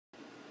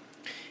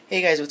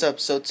Hey guys, what's up?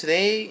 So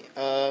today,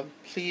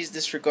 please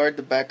disregard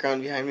the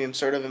background behind me. I'm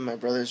sort of in my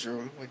brother's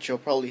room, which you'll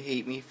probably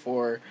hate me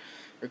for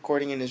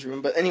recording in his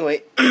room. But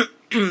anyway,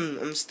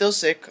 I'm still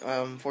sick,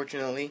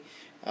 fortunately.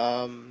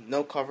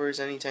 No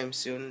covers anytime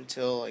soon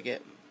until I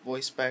get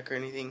voice back or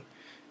anything.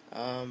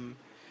 Um,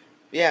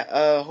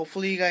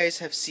 hopefully you guys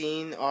have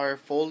seen our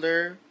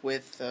folder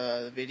with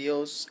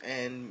videos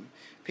and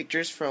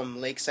pictures from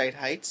Lakeside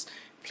Heights.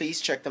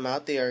 Please check them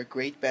out. They are a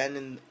great band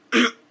and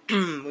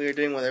we are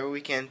doing whatever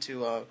we can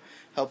to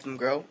help them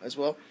grow as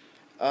well.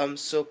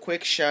 So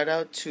quick shout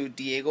out to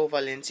Diego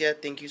Valencia.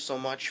 Thank you so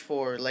much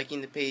for liking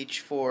the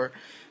page, for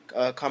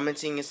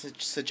commenting and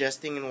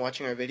suggesting and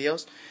watching our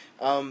videos.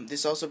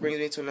 This also brings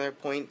me to another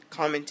point: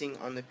 commenting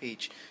on the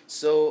page.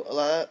 So a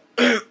lot.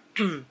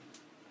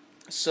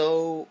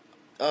 So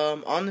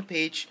on the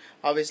page,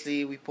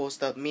 obviously we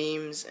post up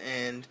memes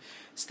and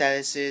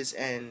statuses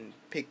and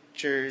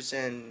pictures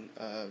and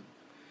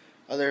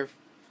other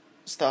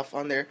stuff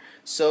on there.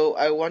 So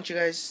I want you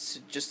guys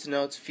just to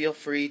know to feel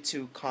free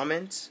to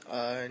comment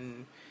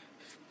and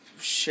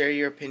share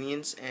your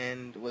opinions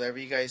and whatever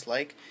you guys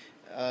like.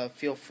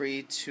 Feel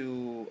free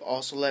to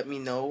also let me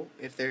know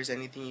if there's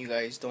anything you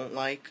guys don't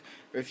like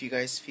or if you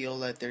guys feel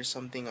that there's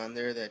something on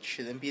there that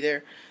shouldn't be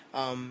there.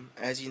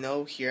 As you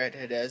know, here at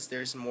Hedez,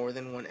 there's more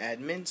than one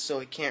admin,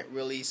 so I can't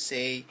really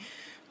say,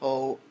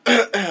 oh,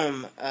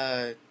 you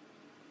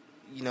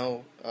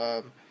know,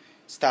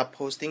 stop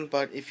posting.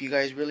 But if you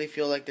guys really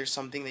feel like there's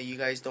something that you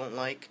guys don't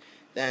like,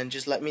 then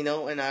just let me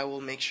know and I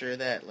will make sure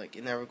that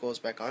it never goes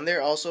back on there.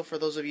 Also, for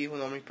those of you who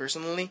know me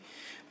personally,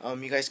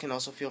 you guys can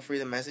also feel free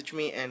to message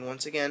me. And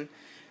once again,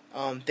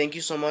 thank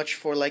you so much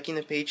for liking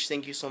the page.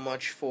 Thank you so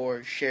much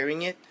for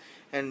sharing it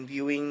and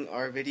viewing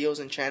our videos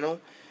and channel.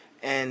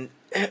 And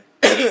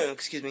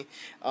excuse me.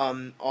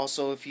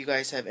 Also, if you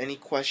guys have any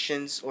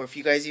questions or if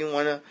you guys even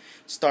want to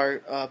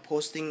start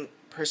posting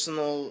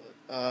personal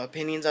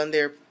opinions on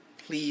there,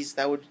 please,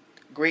 that would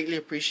greatly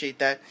appreciate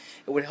that.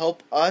 It would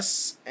help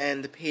us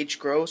and the page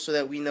grow so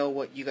that we know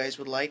what you guys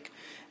would like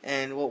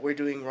and what we're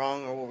doing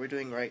wrong or what we're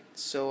doing right.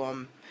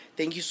 So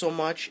thank you so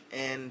much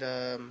and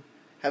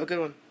have a good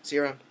one. See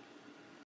you around.